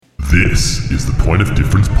This is the Point of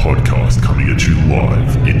Difference podcast coming at you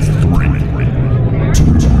live in 3, 2,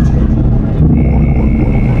 1.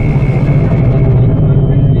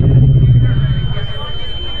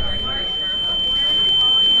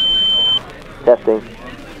 Testing.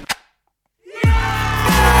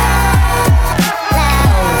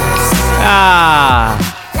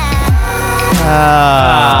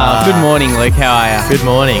 Good morning, Luke. How are you? Good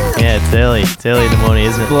morning. Yeah, it's early. It's early in the morning,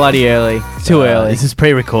 isn't it? Bloody early. It's too early. This is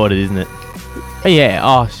pre-recorded, isn't it? Oh, yeah.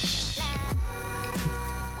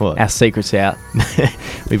 What? Our secret's out.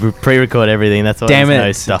 We pre-record everything. That's why Damn there's it. no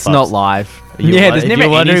It's stuff. not live. There's never. You're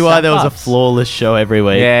wondering why there was a flawless show every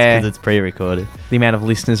week. Yeah. Because it's pre-recorded. The amount of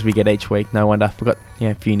listeners we get each week. No wonder. We've got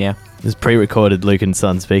a few now. It's pre-recorded. Luke and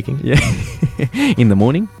Son speaking. Yeah. In the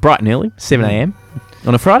morning, bright and early, 7 a.m.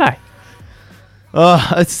 on a Friday. Oh,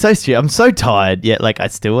 it's so stupid. I'm so tired. Yet, I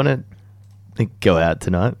still want to go out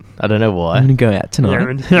tonight. I don't know why. I'm going to go out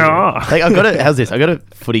tonight. I've got a. How's this? I got a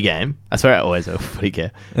footy game. I swear I always have a footy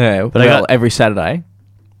game. Yeah, But I got every Saturday.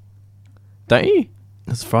 Don't you?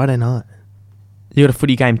 It's Friday night. You got a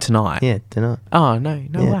footy game tonight? Yeah, tonight. Oh, no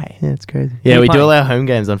way. Yeah, it's crazy. Who Yeah, you we do playing? all our home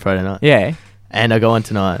games on Friday night. Yeah. And I go on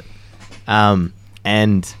tonight.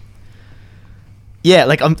 And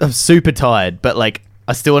yeah, I'm super tired, but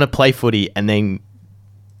I still want to play footy, and then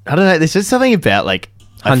I don't know, there's just something about I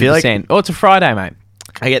 100%. feel like Oh, it's a Friday, mate.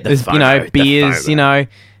 I get the There's, FOMO, beers, the FOMO.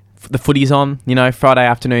 the footy's on, Friday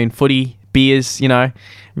afternoon, footy, beers, Yeah.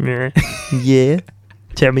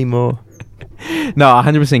 Tell me more. No, I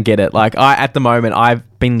 100% get it. At the moment,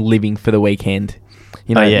 I've been living for the weekend.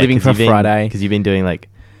 Living for Friday. Because you've been doing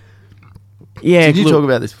Yeah. Did you talk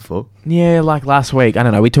about this before? Yeah, last week. I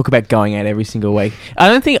don't know. We talk about going out every single week. I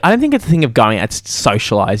don't think it's a thing of going out. It's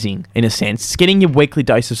socialising, in a sense. It's getting your weekly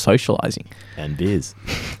dose of socialising. And beers.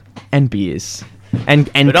 And beers.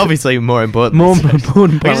 And But obviously more important. more I could just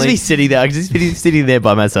importantly... be sitting there. I could just be sitting there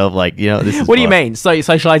by myself this is What do you fine. mean? So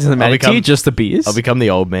socialising doesn't matter to you? Just the beers? I'll become the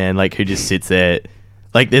old man who just sits there.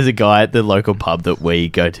 There's a guy at the local pub that we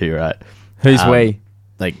go to, right? Who's we?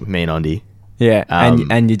 Me and Ondi. Yeah.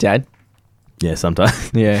 And your dad? Yeah,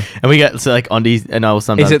 sometimes. Yeah. And we get Ondi and I will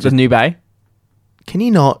sometimes. Is it the New Bay? Can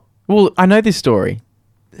you not? Well, I know this story.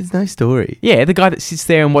 There's no story. Yeah, the guy that sits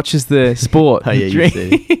there and watches the sport. Oh yeah, you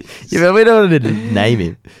said it. Yeah, but we don't want to name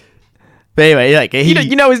him. But anyway,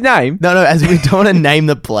 you know his name? No, as we don't want to name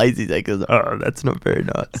the place. He's goes, oh, that's not very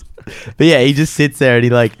nice. But yeah, he just sits there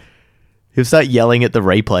and he'll start yelling at the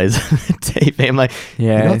replays on the TV. I'm like,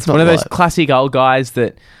 yeah, it's one of those classic old guys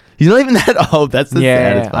that. He's not even that old. That's the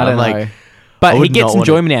saddest part. I don't know. But he gets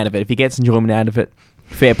enjoyment out of it. If he gets enjoyment out of it,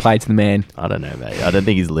 fair play to the man. I don't know, mate. I don't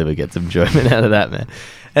think his liver gets enjoyment out of that, man.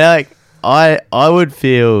 And I would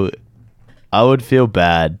feel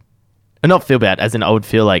bad. Not feel bad, as in I would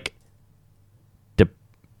feel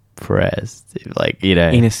depressed.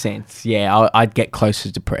 In a sense, yeah. I'd get close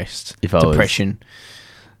to depressed. If I was- Depression.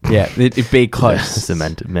 Yeah, it'd be close. It's a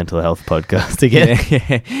mental health podcast again.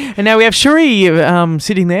 Yeah. And now we have Shuri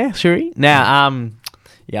sitting there. Shuri. Now,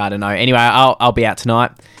 I don't know. Anyway, I'll be out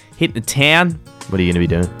tonight. Hit the town. What are you going to be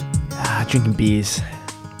doing? Drinking beers.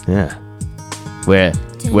 Yeah. Where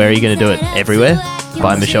are you going to do it? Everywhere?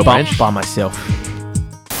 By Michelle Branch? By myself.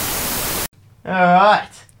 All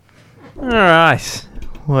right.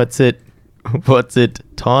 What's it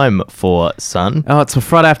time for, son? Oh, it's a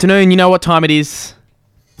Friday afternoon. You know what time it is?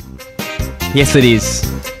 Yes, it is.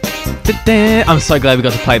 I'm so glad we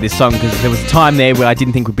got to play this song because there was a time there where I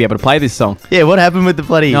didn't think we'd be able to play this song. Yeah, what happened with the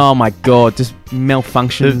bloody... Oh my god, just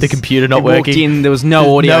malfunctions. The computer not We walked working. in, there was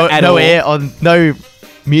no audio at all. No air on... No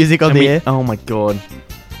music on the air. Oh my god.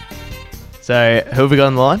 So, who have we got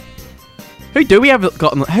on the line?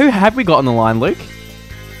 Who have we got on the line, Luke?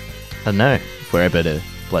 I don't know. If we're able to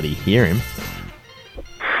bloody hear him.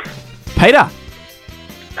 Peter.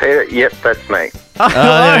 Peter, yep, that's me. Oh,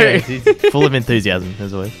 hello. There he is. He's full of enthusiasm,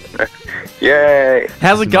 as always. Yay!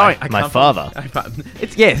 How's it going? My father.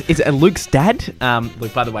 It's Luke's dad.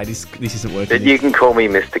 Luke, by the way, this isn't working. You can call me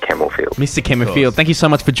Mr. Camelfield. Mr. Camerfield, thank you so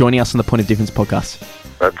much for joining us on the Point of Difference podcast.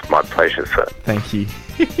 That's my pleasure, sir. Thank you.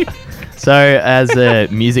 So, as a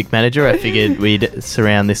music manager, I figured we'd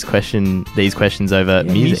surround these questions over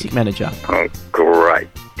Yeah, music. manager. Oh, great.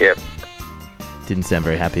 Yep. Didn't sound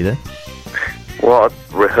very happy there. Well, I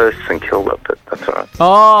rehearsed St Kilda, but that's all right.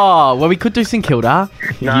 Oh, well, we could do St Kilda.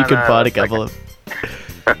 No, you could no, find a that's couple of...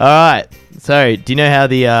 All right. So, do you know how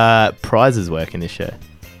the prizes work in this show?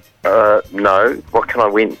 No. What can I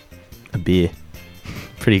win? A beer.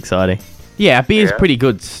 Pretty exciting. Yeah, a beer's Yeah. pretty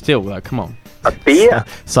good still, though. Come on. A beer?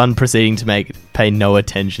 Son proceeding to pay no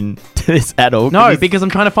attention to this at all. No, because I'm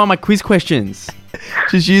trying to find my quiz questions.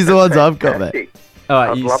 Just use the ones I've got, mate. Fantastic. All right,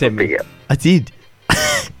 I'd you love a send me. beer. I did.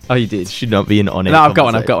 Oh, you did. Should not be an on-air No, I've got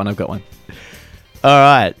one. I've conversation. got one. All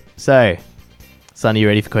right. So, Sonny, you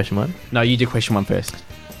ready for question 1? No, you do question 1 first.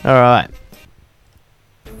 All right.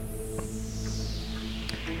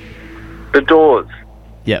 The Doors.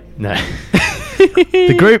 Yep. No.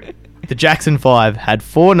 The group, the Jackson 5, had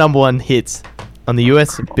 4 number 1 hits on the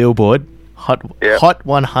US Billboard Yep. Hot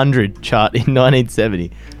 100 chart in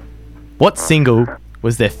 1970. What single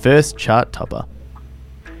was their first chart topper?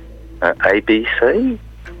 ABC.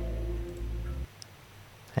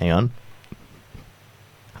 Hang on.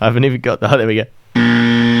 I haven't even got... Oh, there we go.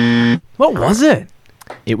 What was it?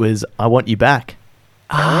 It was I Want You Back.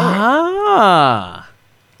 Ah.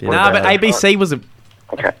 Nah, but ABC was a...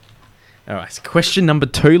 Okay. All right, so question number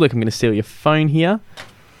 2. Look, I'm going to steal your phone here.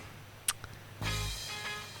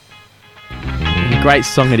 Great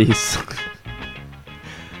song it is.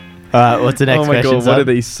 All right, what's the next Oh my question, god, what son? are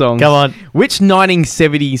these songs? Come on. Which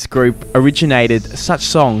 1970s group originated such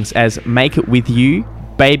songs as Make It With You,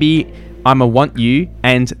 Baby, I'ma Want You,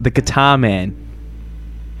 and The Guitar Man?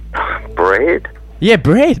 Bread. Yeah,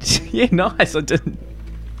 Bread. Yeah, nice. I didn't...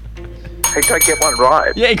 Hey, don't get one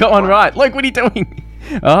right. Yeah, you got one right. Look, what are you doing?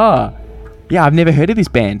 Ah. Yeah, I've never heard of this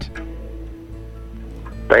band.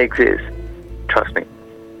 They exist. Trust me.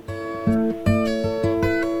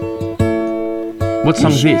 What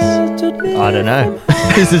song is this? I don't know.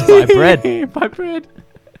 This is by Bread. By Bread.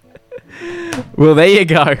 Well, there you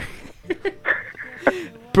go.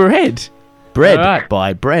 Bread. Bread All right.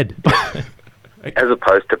 by Bread. As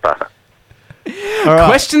opposed to butter. All right.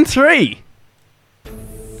 Question 3.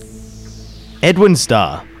 Edwin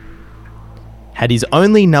Starr had his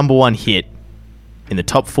only number 1 hit in the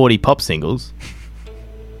top 40 pop singles.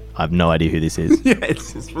 I have no idea who this is. Yeah,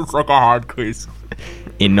 it's like a hard quiz.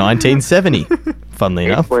 In 1970, funnily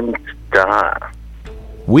enough. Edwin Starr.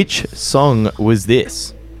 Which song was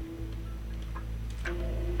this?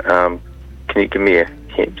 Can you give me a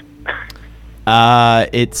hint?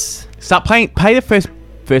 It's... Start playing. Play the first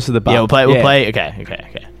verse of the bar. Yeah, we'll play...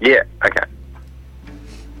 Okay. Yeah, okay.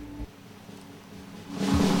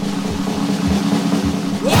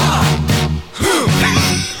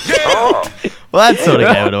 Oh, Well, that sort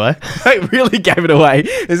of gave it away. It really gave it away.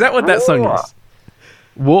 Is that what that song War. is?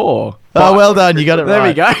 War. Oh, well done. You got it There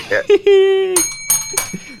right. we go.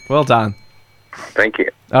 Well done. thank you.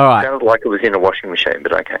 All right. Sounded like it was in a washing machine,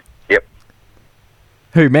 but okay. Yep.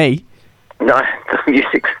 Who, me? No, the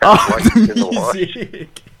music sounds Oh, like it's in the the wash.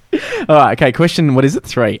 music. All right, okay, question, what is it?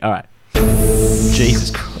 3. All right.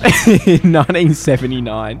 Jesus Christ. In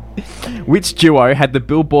 1979, which duo had the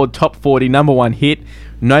Billboard Top 40 number 1 hit,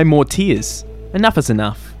 No More Tears? Enough is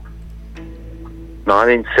enough.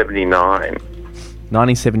 1979.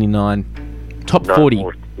 1979. Top No 40.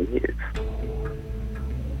 more years.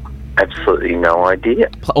 Absolutely no idea.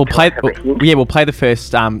 We'll Can play, I have a hint? yeah, we'll play the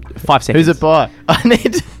first 5 seconds. Who's it by? I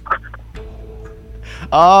need...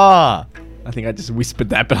 Ah. I think I just whispered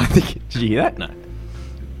that, but I think... Did you hear that? No.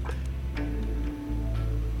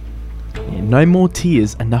 Yeah, no more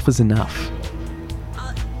tears. Enough is enough.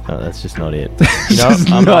 Oh, that's just not it. It's You know,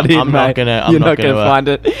 just I'm not it, I'm mate. not gonna... I'm You're not gonna find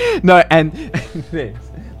it. No, and this.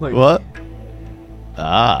 Look. What?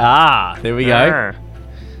 Ah. There we go.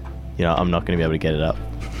 You know, I'm not going to be able to get it up.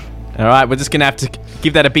 All right, we're just gonna have to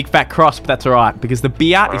give that a big fat cross, but that's all right because the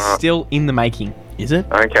beer is still in the making. Is it?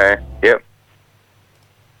 Okay. Yep.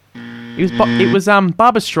 It was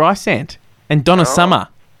Barbara Streisand and Donna Summer.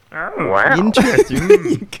 Wow.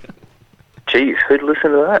 Interesting. Jeez, who'd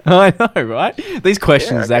listen to that? I know, right? These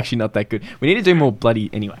questions Yeah, are okay. actually not that good. We need to do more bloody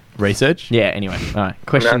anyway. Research? Yeah, anyway. All right,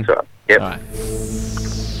 question. That's right. Yep. All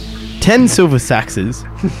right. 10 silver saxes,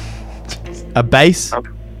 a bass,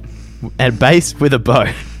 and bass with a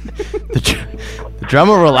bow. The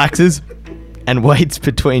drummer relaxes and waits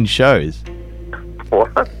between shows.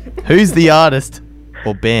 What? Who's the artist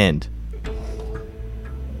or band?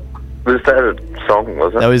 Was that a song,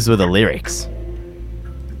 was it? Those were the lyrics.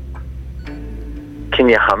 Can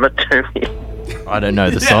you hum it to me? I don't know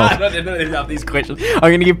the Yeah, I song. don't love these questions. I'm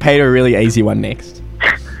going to give Peter a really easy one next.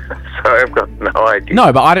 Sorry, I've got no idea.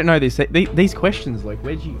 No, but I don't know this. These questions, like,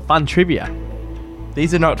 where'd you... Fun trivia.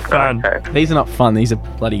 These are not fun. Okay. These are not fun. These are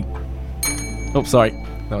bloody... Oh, sorry.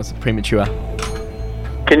 That was premature.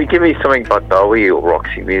 Can you give me something by Bowie or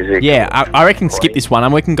Roxy Music? Yeah, I reckon skip this one.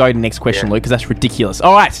 We can go to the next question, Yeah. Luke, because that's ridiculous.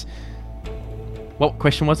 All right. What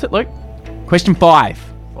question was it, Luke? Question 5.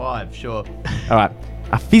 5, sure. All right.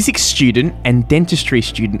 A physics student and dentistry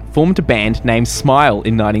student formed a band named Smile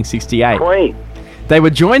in 1968. Queen. They were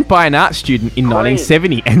joined by an art student in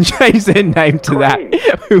 1970 and changed their name to Queen.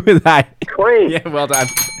 that. Who were they? Queen. Yeah, well done.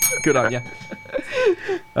 Good on you.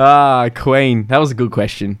 Queen. That was a good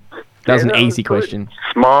question. That was an easy good. question.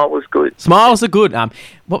 Smile was good. Smiles are good.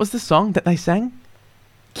 What was the song that they sang?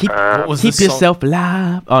 Keep was the keep song? yourself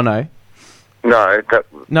alive. Oh no,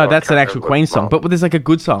 No, that's an actual Queen song. But there's like a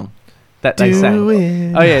good song that they sang.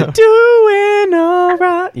 Doing- Oh yeah, doing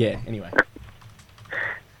alright. Yeah. Anyway.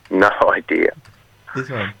 no idea. This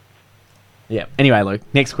one. Yeah. Anyway, Luke.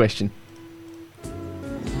 Next question.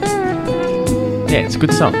 Yeah, it's a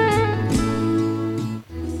good song.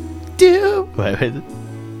 Wait.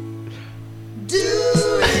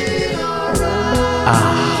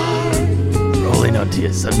 Rolling onto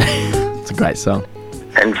your Sunday. It's a great song.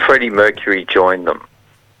 And Freddie Mercury joined them.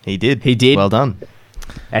 He did. He did. Well done.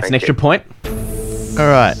 That's an Thank extra you. point. All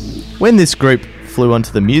right. When this group flew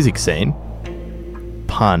onto the music scene,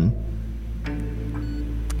 Pun,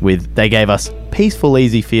 they gave us peaceful,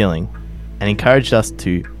 easy feeling, and encouraged us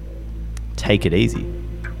to take it easy.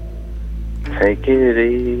 Take it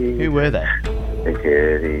easy. Who were they? Take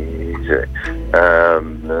it easy.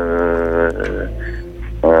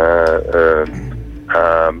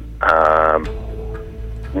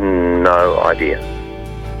 No idea.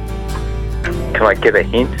 Can I get a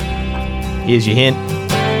hint? Here's your hint.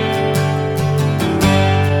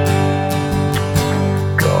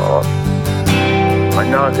 God. I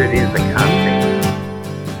know who it is, I can't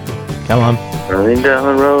Come on. think. Running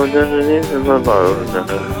down the road,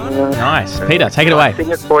 Nice. Peter, take it away. Sing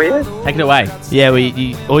it for you? Take it away. Yeah,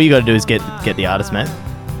 all you got to do is get the artist, mate.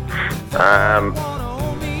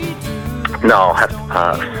 No, I'll have to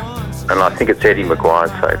pass. And I think it's Eddie Maguire's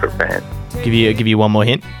favourite band. Give you one more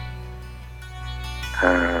hint.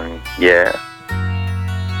 Yeah.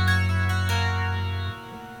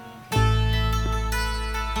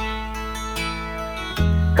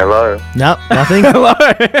 Hello? No, nothing. Hello.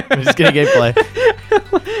 I'm just gonna get play.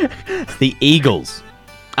 It's the Eagles.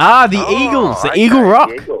 The Eagles. The okay, Eagle Rock.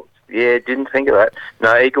 the Eagles. Yeah, didn't think of that.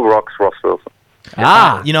 No, Eagle Rock's Ross Wilson.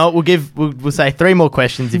 You know what? We'll say 3 more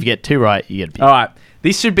questions. If you get 2 right, you get a piece. All right.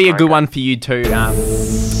 This should be a good Okay. one for you too,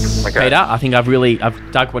 Okay. Peter. I think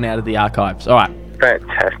I've dug one out of the archives. All right.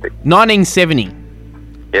 Fantastic. 1970.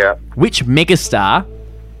 Yeah. Which megastar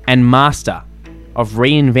and master of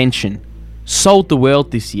reinvention sold the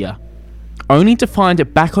world this year, only to find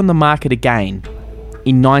it back on the market again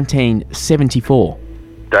in 1974?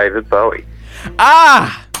 David Bowie.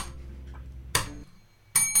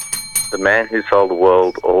 The man who sold the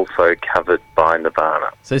world, also covered by Nirvana.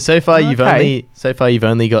 So far you've Okay.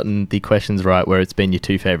 only gotten the questions right where it's been your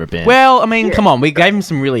 2 favorite bands. Well, I mean, come on. We gave him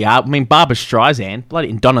some really hard. I mean, Barbra Streisand, bloody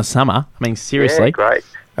and Donna Summer. I mean, seriously. Yeah, great.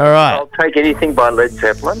 All right. I'll take anything by Led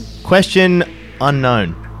Zeppelin. Question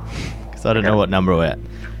unknown, because I don't know what number we're at.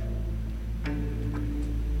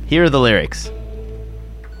 Here are the lyrics.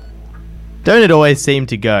 Don't it always seem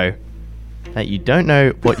to go that you don't know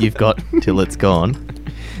what you've got till it's gone?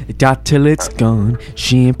 Got till it's gone.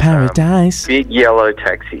 She in paradise. Big Yellow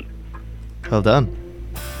Taxi. Well done.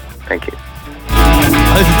 Thank you. Oh,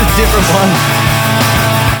 this is a different one.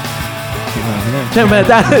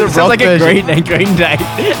 That sounds rock like a version. Green Day.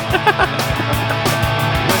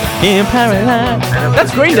 In paradise.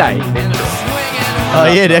 That's Green Day. Oh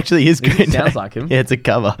yeah, it actually is It Green Day. sounds like him. Yeah, it's a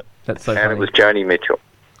cover. That's so And funny. it was Joni Mitchell.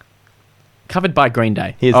 Covered by Green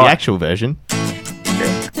Day. Here's All the right. actual version.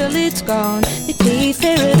 Till it's gone. It leaves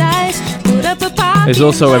paradise. Put up a party. There's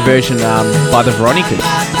also a version by the Veronicas.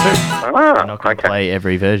 I'm Ah, not going to okay. play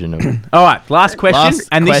every version of it. All right, last question. Last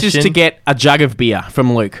and this is question. to get a jug of beer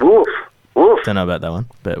from Luke. Woof. Woof. Don't know about that one,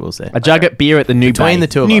 but we'll see. A jug of beer at the New Between Bay. the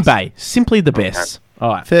two of New us. Bay. Simply the best.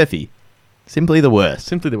 All right. Furphy. Simply the worst.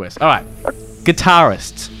 Simply the worst. All right.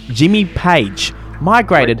 Guitarist Jimmy Page Led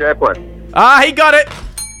migrated. Zeppelin. He got it.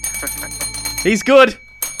 He's good.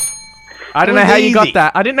 I don't know was how you got easy.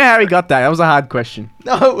 that. I didn't know how he got that. That was a hard question.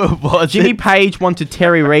 No, it was Jimmy Page wanted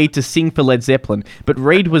Terry Reid to sing for Led Zeppelin, but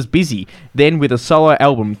Reid was busy then with a solo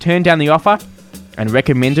album, turned down the offer, and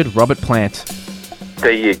recommended Robert Plant.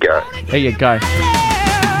 There you go. There you go.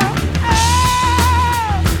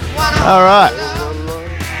 All right.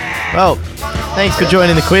 Well, thanks for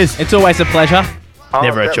joining the quiz. It's always a pleasure.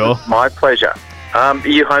 Never a that chore. was my pleasure. Are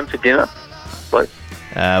you home for dinner? Please.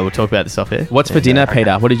 We'll talk about this off air. What's for dinner,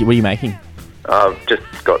 Peter? What are you making? I've just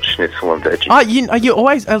got schnitzel and veggies. Oh, you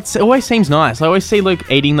always. It always seems nice. I always see Luke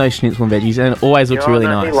eating those schnitzel and veggies, and it always looks really I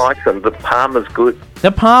know nice. He likes them. The Parma's good.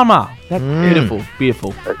 The Parma. That's beautiful,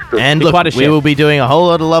 beautiful. That's good. And Be look, quite a we chef. will be doing a whole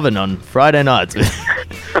lot of loving on Friday nights with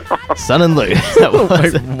Son and Luke. That was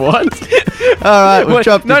Wait, it. what? All right, we've Wait,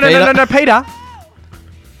 chopped no, it, no, no, Peter. no, no, Peter.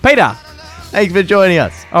 Peter. Thanks for joining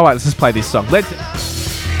us. All right, let's just play this song.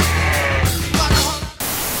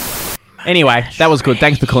 Anyway, that was good.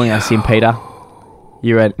 Thanks for calling us in, Peter.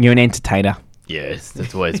 You're an entertainer. Yes,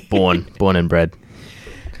 that's why it's born and bred.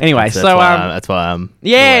 Anyway, That's why I'm.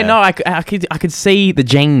 Yeah, no, I could see the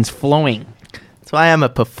genes flowing. That's why I'm a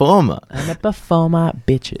performer. I'm a performer,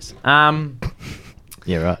 bitches.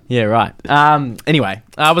 Yeah, right. Yeah, right. Anyway,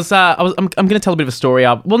 I'm going to tell a bit of a story.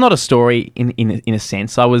 Well, not a story in a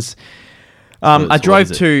sense. I was. I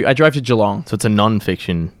drove to Geelong. So it's a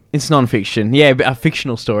non-fiction. It's non-fiction. Yeah, a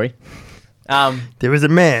fictional story. There was a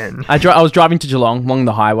man. I was driving to Geelong along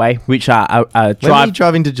the highway, which When were you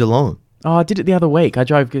driving to Geelong? Oh, I did it the other week. I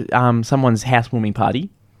drove someone's housewarming party.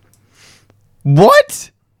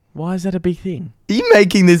 What? Why is that a big thing? Are you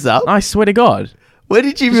making this up? I swear to God. Where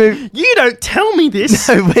did you move? You don't tell me this.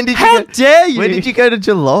 No, when did you How dare you? When did you go to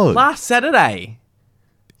Geelong? Last Saturday.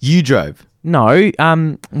 You drove? No,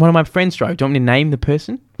 one of my friends drove. Do you want me to name the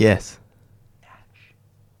person? Yes.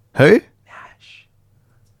 Who? Nash.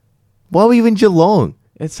 Why were you in Geelong?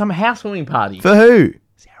 It's some housewarming party. For who?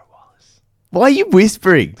 Sarah Wallace. Why are you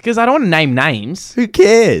whispering? Because I don't want to name names. Who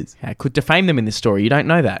cares? I could defame them in this story. You don't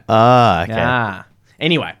know that. Ah, okay. Ah.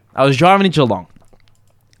 Anyway, I was driving to Geelong,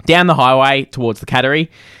 down the highway towards the Cattery,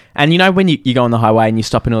 and you know when you go on the highway and you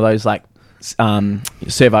stop in all those like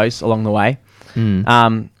servos along the way.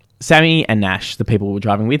 Sammy and Nash, the people we were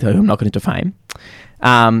driving with, who I'm not going to defame,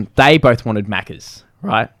 they both wanted Maccas,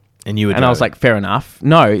 right? And you were And I was driving. like, fair enough.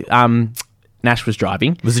 No, Nash was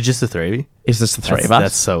driving. Was it just the three of you? It's just the three of us.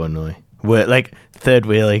 That's so annoying. We're like third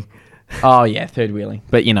wheeling. Oh, yeah, third wheeling.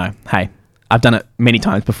 But, you know, hey, I've done it many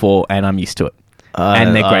times before and I'm used to it.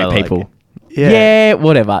 And they're great people. Yeah,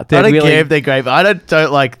 whatever. I don't care if they're great, but I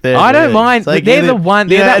don't like third I don't wheeling. mind. It's like They're the one.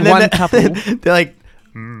 They're that one couple. They're like,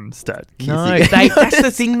 start kissing. No, that's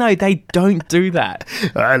the thing though. They don't do that.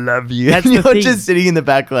 I love you. That's and the you're thing. just sitting in the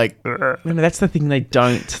back like, No, that's the thing. They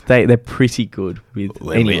don't. They're pretty good with.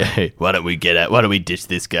 Anyway. why don't we ditch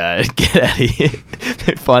this guy and get out of here?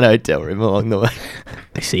 Find a hotel room along the way.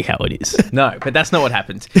 They see how it is. No, but that's not what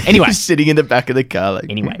happens. Anyway. Just sitting in the back of the car like.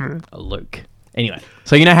 Anyway, Luke. Anyway,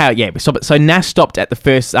 so you know how, we stopped. So Nash stopped at the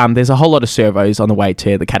first, there's a whole lot of servos on the way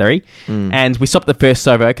to the Cattery. And we stopped at the first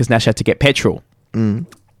servo because Nash had to get petrol.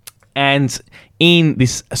 And in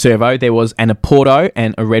this servo, there was an Oporto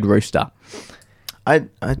and a Red Rooster.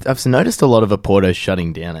 I've noticed a lot of Oportos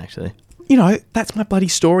shutting down, actually. You know, that's my bloody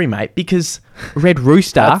story, mate, because Red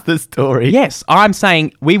Rooster... That's the story. Yes, I'm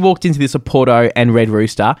saying we walked into this Oporto and Red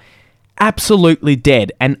Rooster, absolutely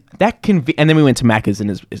dead. And that and then we went to Macca's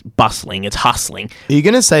and it's bustling, it's hustling. Are you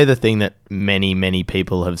going to say the thing that many, many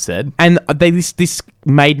people have said? And this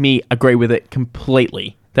made me agree with it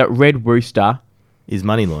completely, that Red Rooster... Is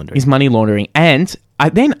money laundering. is money laundering. And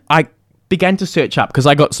I began to search up, because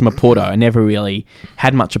I got some Oporto. I never really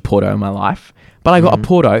had much Oporto in my life. But I got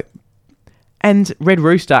Oporto, and Red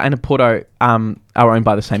Rooster and Oporto are owned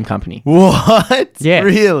by the same company. What? Yeah.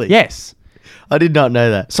 Really? Yes. I did not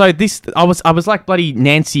know that. So I was like bloody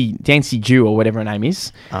Nancy Jew or whatever her name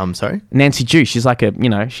is. Sorry? Nancy Jew. She's like or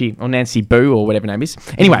Nancy Boo or whatever her name is.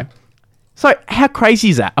 Anyway, so how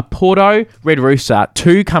crazy is that? Oporto, Red Rooster,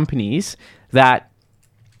 two companies that,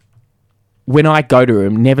 when I go to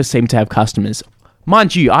them, never seem to have customers.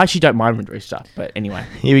 Mind you, I actually don't mind Red Rooster, but anyway.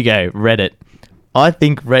 Here we go. Reddit. I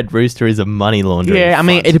think Red Rooster is a money laundering Yeah, I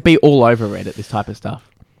mean, front. it'd be all over Reddit, this type of stuff.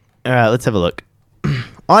 All right, let's have a look.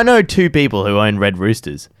 I know two people who own Red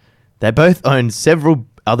Roosters. They both own several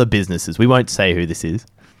other businesses. We won't say who this is.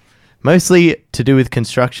 Mostly to do with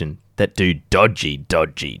construction that do dodgy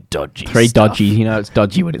Three stuff. dodgy. You know, it's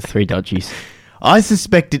dodgy when it's three dodgies. I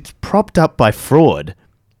suspect it's propped up by fraud,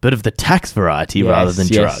 but of the tax variety rather than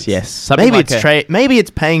drugs. Yes. Something Maybe like maybe it's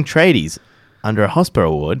paying tradies under a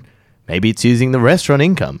hospital ward. Maybe it's using the restaurant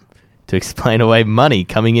income to explain away money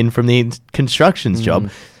coming in from the construction's job,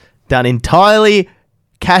 done entirely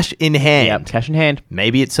cash in hand. Yep, cash in hand.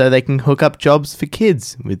 Maybe it's so they can hook up jobs for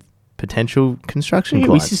kids with potential construction Yeah,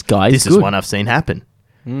 clients. this guy is This is good. one I've seen happen.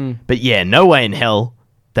 But yeah, no way in hell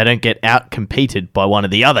they don't get out-competed by one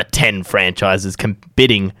of the other 10 franchises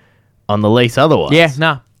bidding on the lease otherwise. Yeah,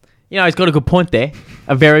 nah. You know, he's got a good point there.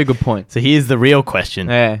 A very good point. So here's the real question.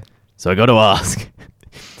 Yeah. So I got to ask,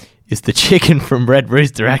 is the chicken from Red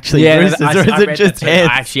Rooster actually roosters, or is I it read just that too. heads?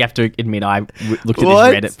 I actually have to admit, I looked at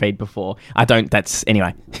What? his Reddit feed before. I don't,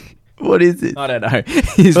 anyway. What is it? I don't know.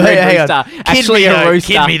 His Wait, Red hang Rooster. on. Actually a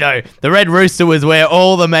rooster. Kid me though. The Red Rooster was where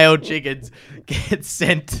all the male chickens get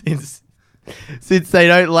sent since they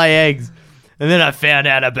don't lay eggs. And then I found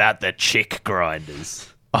out about the chick grinders.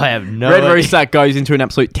 I have no Red idea. Rooster goes into an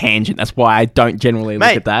absolute tangent. That's why I don't generally look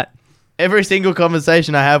Mate. at that. Every single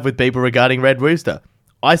conversation I have with people regarding Red Rooster,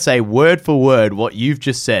 I say word for word what you've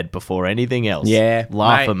just said before anything else. Yeah.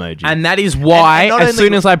 Laugh mate. emoji. And that is why, And not as only-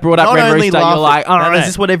 soon as I brought up not Red only Rooster, laughing- you're like, oh, no, no. is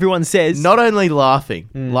this what everyone says? Not only laughing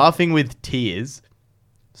with tears.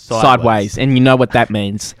 Sideways. And you know what that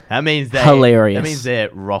means. That means Hilarious. That means they're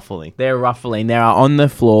ruffling. They're ruffling. They are on the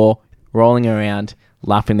floor, rolling around,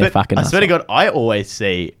 laughing their But fucking I ass swear to off. God, I always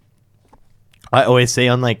see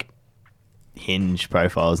on like Hinge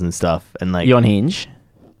profiles and stuff, and like You on Hinge?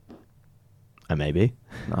 I maybe.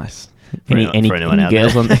 Nice. For anyone out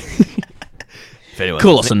girls there. on there? If anyone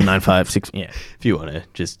Call us on 956. Yeah. if you want to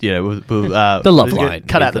just we'll The love we're gonna line.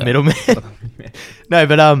 cut out the With middleman. No,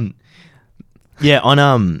 but yeah,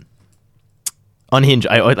 on Hinge,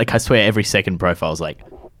 I swear every second profile's like,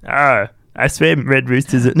 I swear Red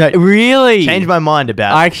Rooster's No, really? changed my mind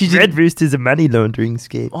about I actually didn't- Rooster's a money laundering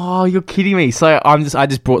scheme. Oh, you're kidding me. So I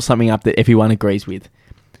just brought something up that everyone agrees with.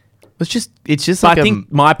 It's just So like I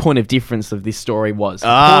think my point of difference of this story was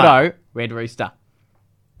Ah. Porto, Red Rooster.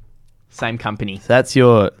 Same company. that's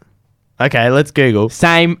your okay. Let's Google.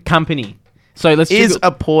 Same company. So let's Is Google-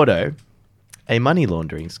 a Porto a money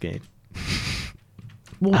laundering scheme?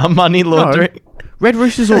 A money laundering. Red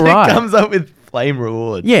Rooster's It alright. comes up with flame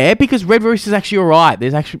rewards. Yeah, because Red Rooster's actually alright.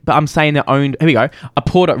 There's actually, but I'm saying they're owned. Here we go. A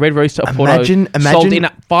Porto, Red Rooster, a Porto Imagine- sold in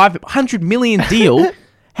a 500 million deal.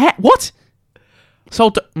 What?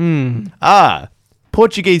 Sold to,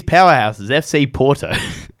 Portuguese powerhouses, FC Porto.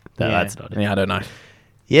 No, that's not it. Yeah, I don't know.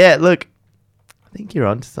 Yeah, look, I think you're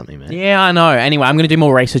onto something, man. Yeah, I know. Anyway, I'm going to do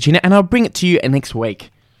more research in it, and I'll bring it to you next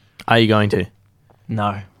week. Are you going to?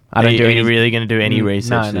 No, I don't do Are any. you really going to do any Mm,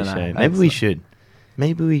 research no, this no. show? Maybe That's we not- should.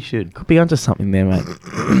 Maybe we should. Could be onto something there, mate.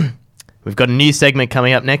 We've got a new segment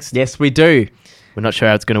coming up next. Yes, we do. We're not sure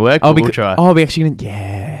how it's going to work, but we'll try. Oh, we actually going to...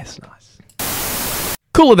 Yes, nice.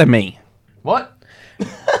 Cooler Than Me What?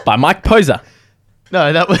 by Mike Poser.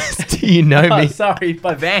 No, that was Do You Know Oh, Me? sorry,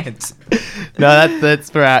 by Vance. No, that's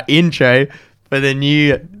for our intro for the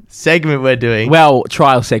new segment we're doing. Well,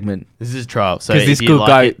 trial segment. This is trial. So Because if this you could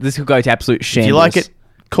like go. This could go to absolute shambles. if you like it,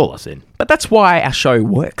 call us in. but that's why our show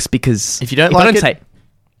works. Because If you don't I like don't it,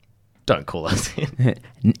 don't call us in.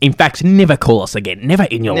 in fact, never call us again. Never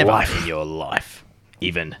in your Never life. in your life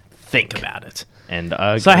even think about it. And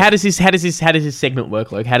So how does this segment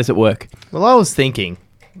work, Luke? How does it work? Well, I was thinking,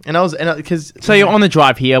 because So you're on the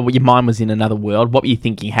drive here. Your mind was in another world. What were you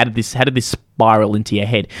thinking? How did this spiral into your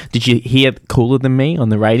head? Did you hear Cooler Than Me on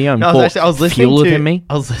the radio? And No, I was listening Fueler to Than Me.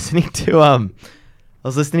 I was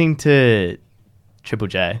listening to Triple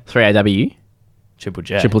J, 3AW, Triple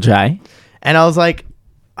J. and I was like,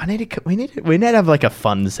 we need to have like a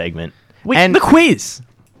fun segment and the quiz.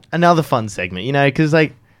 another fun segment, because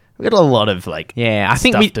like we got a lot of like Yeah, I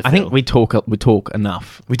think stuff to fill. we talk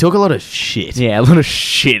enough. we talk a lot of shit. Yeah, a lot of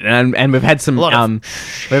shit, and we've had some A lot of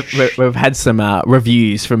we've had some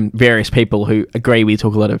reviews from various people who agree we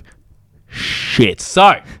talk a lot of shit.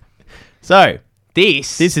 So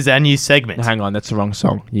this is our new segment. hang on, that's the wrong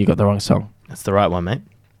song. You got the wrong song. That's the right one, mate.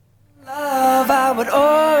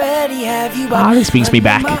 This brings me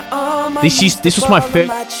back. This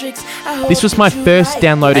was my first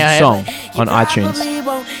downloaded Hey, song on iTunes.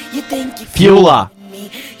 Fueler.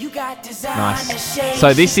 Nice.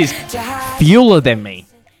 So this is Fueler Than Me.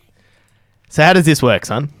 So how does this work,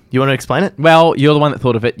 son? You want to explain it? Well, you're the one that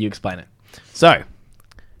thought of it. You explain it. So,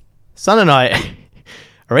 Son and I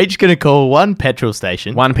are each going to call one petrol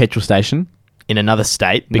station One petrol station, in another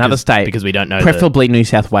state. Because we don't know. preferably New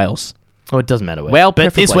South Wales. It doesn't matter where. Well, but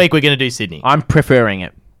this preferably. week we're going to do Sydney. I'm preferring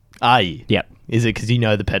it. Are you? Yep. Is it because you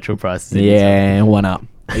know the petrol prices? in Yeah, one up.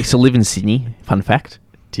 I used to live in Sydney. Fun fact.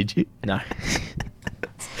 Did you? No.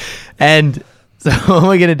 And so what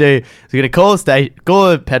we're going to do is we're going to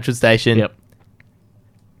call a petrol station. Yep.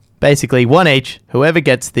 Basically, one each. Whoever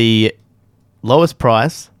gets the lowest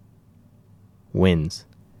price wins.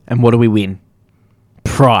 And what do we win?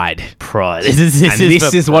 Pride. Pride. This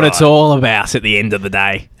This for what it's pride. all about at the end of the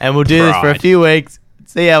day. And we'll do this for a Pride. few weeks.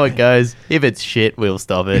 See how it goes. If it's shit, we'll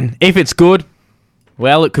stop it. If it's good,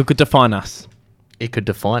 well, it could define us. It could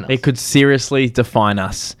define us. It could seriously define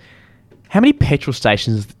us. How many petrol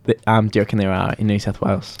stations do you reckon there are in New South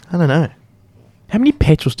Wales? I don't know. How many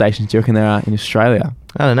petrol stations do you reckon there are in Australia?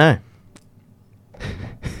 I don't know.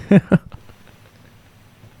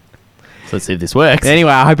 So let's see if this works.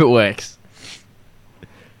 Anyway, I hope it works.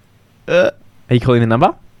 Uh, Are you calling the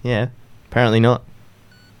number? yeah. Apparently not.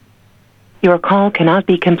 Your call cannot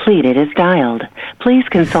be completed as dialed. Please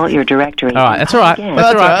consult your directory. All right, that's all right. Again. That's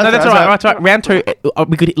all That's all right. right, No, that's that's all all right. right. That's all right.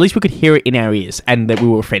 Round two, at least we could hear it in our ears, and that we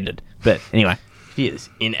were offended. But anyway, Yes,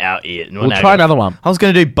 in our ear. we'll try another one. I was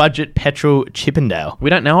going to do budget petrol Chippendale. We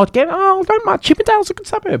don't know. Don't mind. Chippendale's a good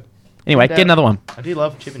suburb. Anyway, get another one. I do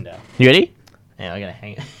love Chippendale. You ready? Yeah, I'm going to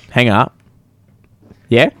hang it. Hang up.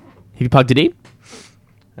 Yeah? Have you plugged it in?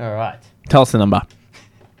 All right. Tell us the number.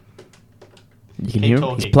 You can Keep hear him.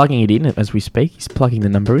 talking. He's plugging it in as we speak. He's plugging the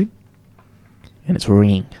number in. And it's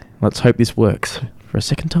ringing. Let's hope this works for a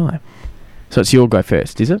second time. So it's your go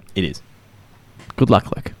first, is it? It is. Good luck,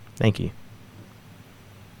 Luke. Thank you.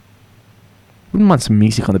 Wouldn't mind some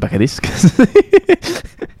music on the back of this. 'Cause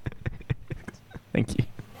Thank you.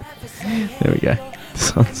 There we go.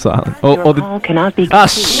 It's on silent. Your Oh, the... call cannot be Ah,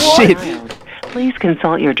 completed. shit. Please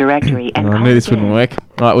consult your directory and Oh, I call knew this wouldn't again. work.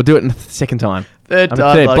 All right, we'll do it in the second time. Third I mean,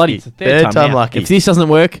 time lucky. bloody, it's the Third time now. lucky. If this doesn't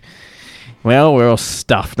work, well, we're all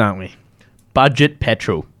stuffed, aren't we? Budget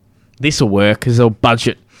petrol. This will work because they'll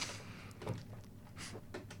budget.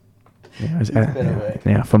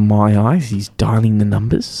 Now, for my eyes, he's dialing the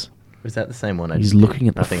numbers. Was that the same one? I He's just did? looking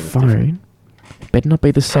at the Nothing was different. phone. Better not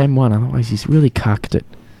be the same one, otherwise he's really carked it.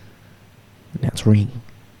 Now it's ringing.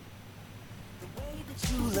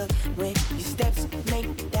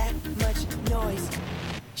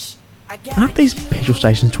 Aren't these petrol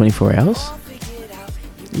stations 24 hours?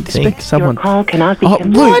 You'd expect someone... Your call cannot be Oh,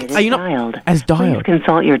 completed what? as Are you not... dialed. As Please dialed.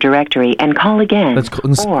 consult your directory and call again.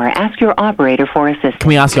 Let's- or ask your operator for assistance. Can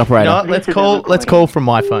we ask the operator? No, let's call from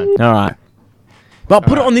my phone. All right. Well,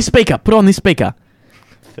 put it on this speaker. Put it on this speaker.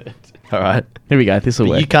 All right. Here we go. This will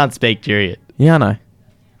But work. you can't speak during it. Yeah, I know.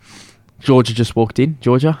 Georgia just walked in.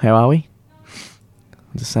 Georgia, how are we?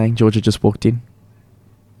 I'm just saying, Georgia just walked in.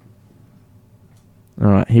 All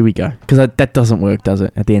right, here we go. Because that doesn't work, does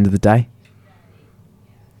it? At the end of the day,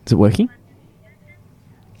 is it working?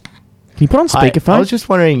 Can you put on speakerphone? I was just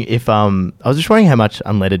wondering if I was just wondering how much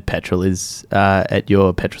unleaded petrol is at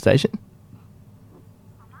your petrol station.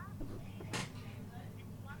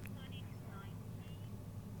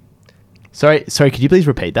 Sorry, could you please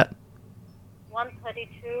repeat that?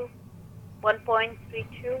 132,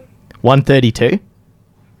 1.32. 132?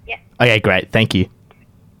 Yeah, Okay, great. Thank you.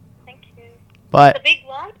 thank you. Bye. The big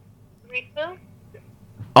one, refill.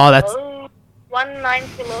 Oh, that's 19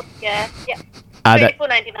 kilos. Yeah, yeah. that.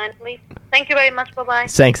 24.99, please. Thank you very much. Bye bye.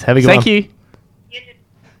 Thanks. Have a good Thank one. you. You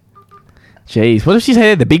too. Jeez, what did she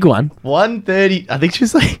say? The big one. 130. I think she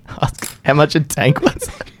was like, ask how much a tank was.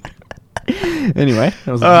 Anyway,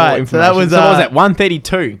 that was All more right, so that information. was, what was that?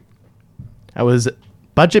 132. That was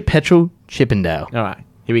budget petrol Chippendale. All right,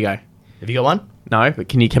 here we go. Have you got one? No, but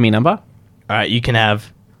can you give me a number? All right, you can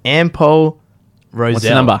have Ampol Roselle. What's the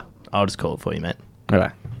number? I'll just call it for you, mate. All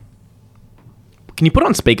right. Can you put it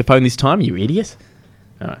on speakerphone this time, you idiot?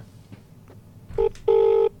 All right.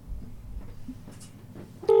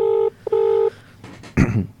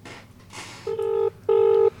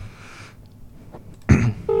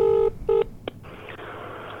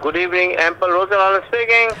 Good evening, Ample Roosevelt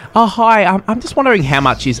speaking. Oh, hi. I'm just wondering how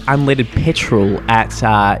much is unleaded petrol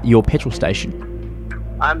at your petrol station?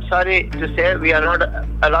 I'm sorry to say we are not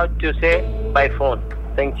allowed to say by phone.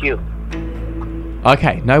 Thank you.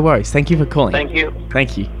 Okay, no worries. Thank you for calling. Thank you.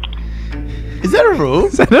 Thank you. Is that a rule?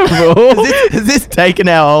 Is that a rule? Has this taken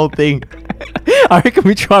our whole thing? I reckon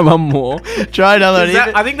we try one more. Try another.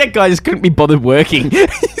 I think that guy just couldn't be bothered working.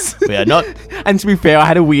 We are not. And to be fair, I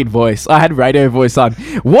had a weird voice. I had radio voice on.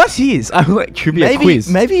 What is? I'm like trivia quiz.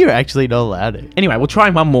 Maybe you're actually not allowed to. Anyway, we'll try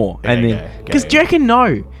one more. And Okay, then. go, Because go. do you reckon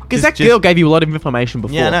no? Because that Just- girl gave you a lot of information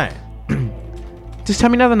before. Yeah, no. Just tell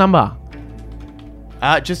me another number.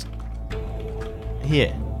 Just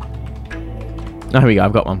here. Oh, here we go.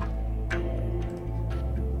 I've got one.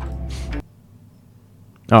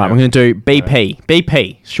 All right, we're going to do BP.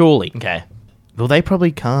 BP, surely. Okay. Well, they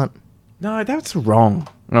probably can't. No, that's wrong.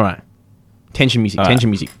 All right. Tension music, All right. tension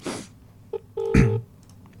music.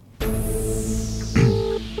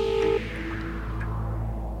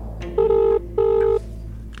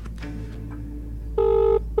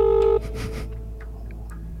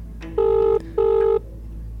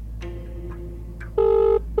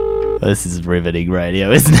 This is riveting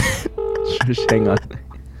radio, isn't it? Just hang on.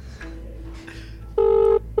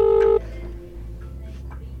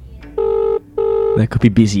 They could be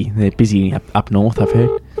busy. They're busy up north, I've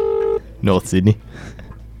heard. North Sydney.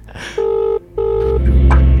 So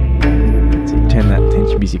turn that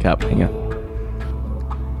tension music up. Hang on.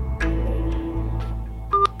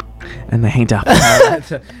 And they hanged up.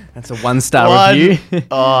 That's a 1-star review. Oh,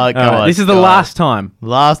 come All right, on. this is the come on. last time.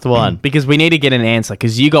 Last one. Because we need to get an answer.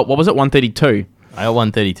 Because you got, what was it, 132? I got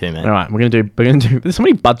 132, man. All right, we're gonna do. There's so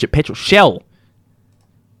many budget petrol. Shell.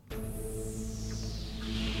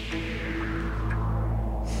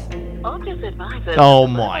 Oh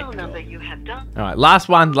my. All right, last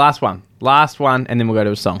one, and then we'll go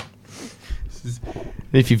to a song.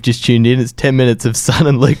 If you've just tuned in, it's 10 minutes of Sun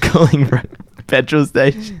and Luke calling petrol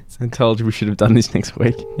stations. I told you we should have done this next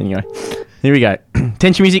week. Anyway, here we go.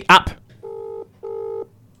 Tension music up.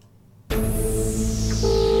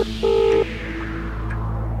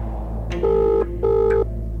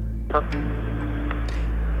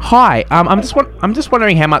 Hi, I'm just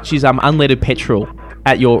wondering how much is unleaded petrol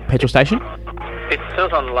at your petrol station? It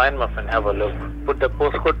says online, my friend. Have a look. Put the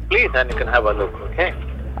postcode, please, and you can have a look. Okay.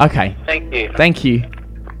 Okay. Thank you. Thank you.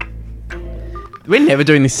 We're never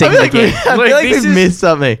doing this segment again. I feel like we've missed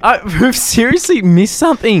something. We've seriously missed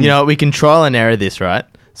something. You know, we can trial and error this, right?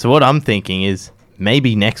 So what I'm thinking is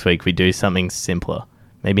maybe next week we do something simpler.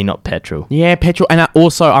 Maybe not petrol. Yeah, petrol. And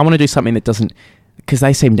also, I want to do something that doesn't... Because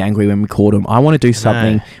they seemed angry when we called them. I want to do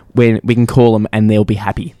something when we can call them and they'll be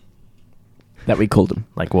happy that we called them.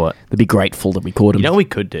 Like what? They'll be grateful that we called them. You know what we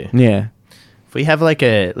could do? Yeah. If we have like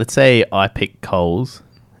let's say I pick Coles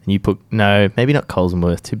and you put, no, maybe not Coles and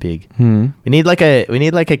Worth, too big. We need like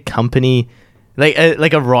a company, like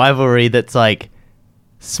a rivalry that's like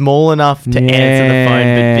small enough to answer the phone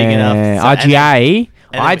but big enough.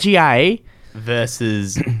 IGA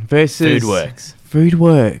versus Foodworks.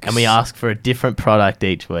 And we ask for a different product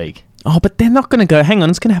each week. Oh, but they're not going to go. Hang on,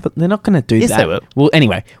 it's going to happen. They're not going to do that. Yes, they will. Well,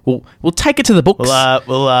 anyway, we'll take it to the books.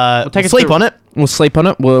 We'll sleep on it. We'll sleep on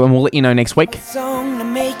it. And we'll let you know next week.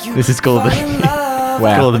 This is called the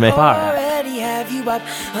Wow. Called the me.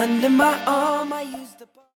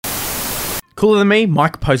 Cooler Than Me,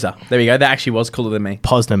 Mike Posner. There we go. That actually was Cooler Than Me.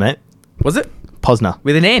 Posner, mate. Was it? Posner.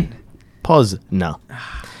 With an N. Posner.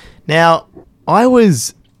 Now, I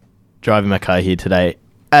was driving my car here today,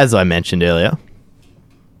 as I mentioned earlier.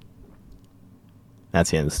 That's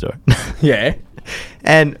the end of the story. Yeah.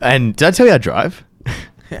 And did I tell you I drive?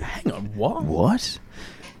 Hang on, what? What?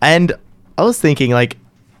 And I was thinking, like,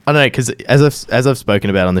 I don't know, because as I've spoken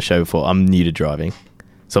about on the show before, I'm new to driving,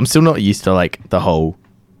 so I'm still not used to like the whole,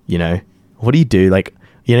 you know, what do you do? Like,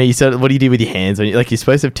 you know, you said, what do you do with your hands? Like, you're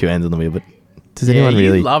supposed to have two hands on the wheel, but does anyone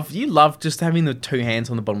really? You love just having the two hands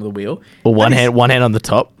on the bottom of the wheel, or one hand on the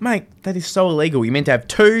top, mate. That is so illegal. You're meant to have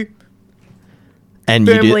two. And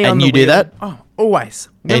you do that? Oh, always.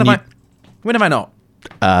 When am I not?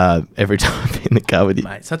 Every time I'm in the car with you.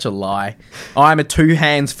 Mate, such a lie. I'm a two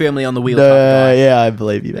hands firmly on the wheel type of guy. Yeah, I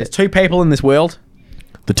believe you, mate. There's two people in this world.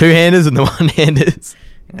 The two-handers and the one-handers.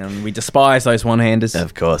 And we despise those one-handers.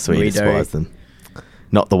 Of course, we despise them.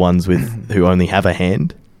 Not the ones who only have a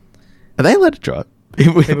hand. Are they allowed to drive?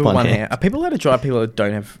 With People one with hand. Are people allowed to drive people that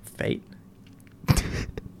don't have feet?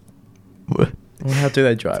 What? Well, how do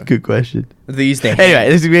they drive? Good question. They use their Anyway,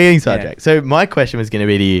 hands. this is getting sidetracked. So my question was going to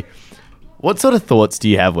be to you, what sort of thoughts do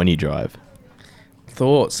you have when you drive?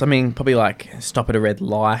 Thoughts? I mean, probably like stop at a red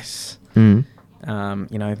light. You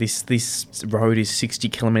know, this road is 60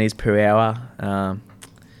 kilometers per hour.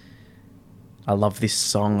 I love this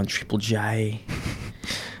song on Triple J.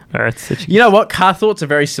 You know what? Car thoughts are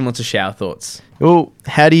very similar to shower thoughts. Well,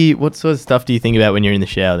 what sort of stuff do you think about when you're in the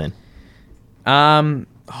shower then?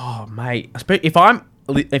 Oh, mate. If I'm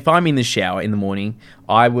in the shower in the morning,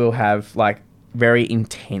 I will have like very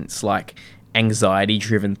intense, like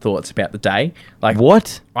anxiety-driven thoughts about the day. Like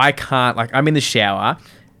what? I can't. Like I'm in the shower,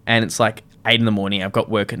 and it's like 8 in the morning. I've got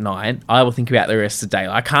work at 9. I will think about the rest of the day.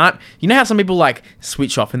 Like, I can't. You know how some people like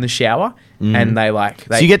switch off in the shower and they.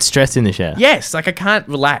 So you get stressed in the shower? Yes. Like I can't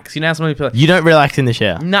relax. You know how some people. You don't relax in the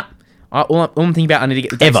shower? Nah. All I'm thinking about. I need to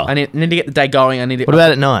get the day. I need to get the day going. What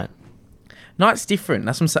about at night? Night's different.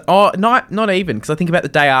 That's what I'm saying. Oh, night, not even, because I think about the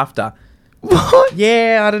day after. What?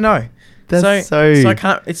 Yeah, I don't know. That's so I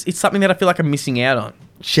can't. It's something that I feel like I'm missing out on.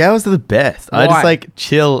 Showers are the best. Why? I just like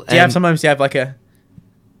chill. Do you have sometimes you have like a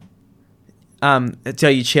so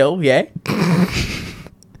you chill, yeah?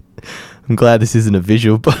 I'm glad this isn't a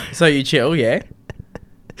visual, but so you chill, yeah?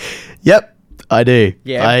 Yep, I do.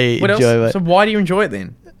 Yeah. I what enjoy else? it. So why do you enjoy it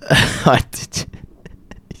then?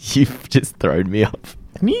 You've just thrown me off.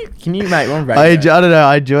 Can you make one radio? I don't know.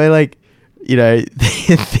 I enjoy like, you know,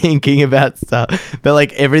 thinking about stuff, but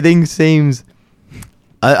like everything seems.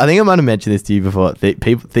 I think I might have mentioned this to you before.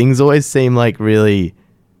 Things always seem like really,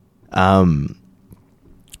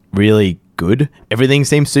 really good. Everything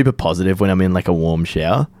seems super positive when I'm in like a warm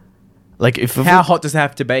shower. Like how hot does it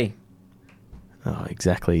have to be? Oh,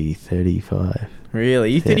 exactly 35.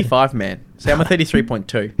 Really? You're 35, man. So I'm a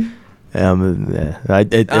 33.2. But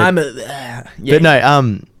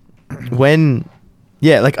no, when,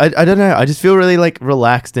 like, I don't know, I just feel really, like,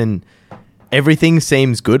 relaxed and everything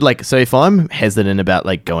seems good. Like, so if I'm hesitant about,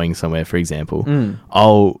 like, going somewhere, for example,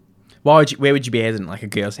 where would you be hesitant? Like a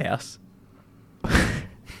girl's house? I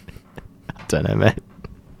don't know, man.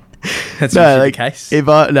 That's No, usually like, the case. if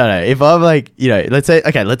I'm like,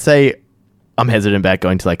 let's say I'm hesitant about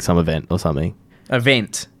going to like some event or something.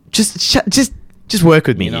 Event. Just work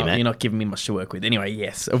with me You're here, not, mate. you're not giving me much to work with. Anyway,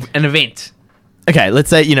 yes. An event. Okay, let's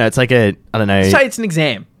say, it's like I don't know. Say it's an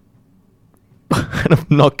exam. I'm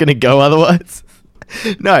not going to go otherwise.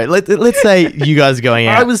 No, let's say you guys are going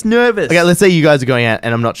out. I was nervous. Okay, let's say you guys are going out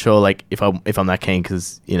and I'm not sure like if I'm that keen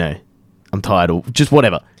because, I'm tired or just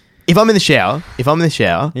whatever. If I'm in the shower,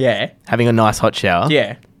 Yeah. having a nice hot shower,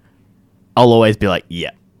 Yeah. I'll always be like,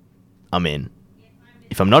 yeah, I'm in.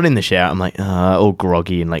 If I'm not in the shower, I'm like, all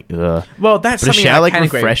groggy and like, ugh. Well, that's But a something shower, I like, can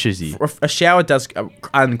agree with. refreshes you. A shower does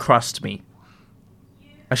uncrust me.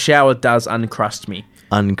 A shower does uncrust me.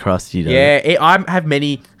 Uncrust you. Yeah, I have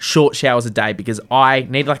many short showers a day because I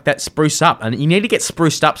need like that spruce up, and you need to get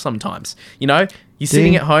spruced up sometimes. You're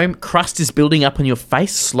sitting at home, crust is building up on your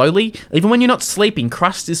face slowly. Even when you're not sleeping,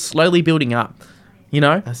 crust is slowly building up.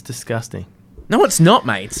 That's disgusting. No, it's not,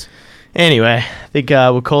 mate. Anyway, I think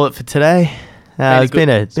we'll call it for today. It's been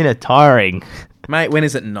a tiring. Mate, when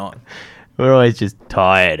is it not? We're always just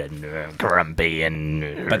tired and grumpy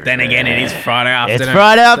and. But then again, it is Friday afternoon. It's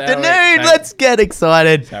Friday afternoon. Let's get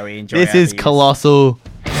excited. So we enjoy This our is beers. Colossal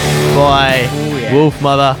by yeah. Wolf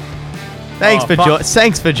Mother. Thanks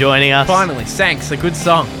for joining us. Finally, thanks. A good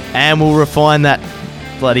song. And we'll refine that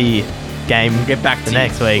bloody game. Get back to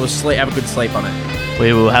next you. week. We'll have a good sleep on it.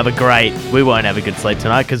 We won't have a good sleep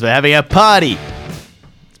tonight because we're having a party.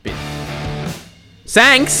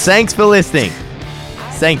 Thanks. Thanks for listening.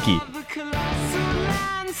 Thank you.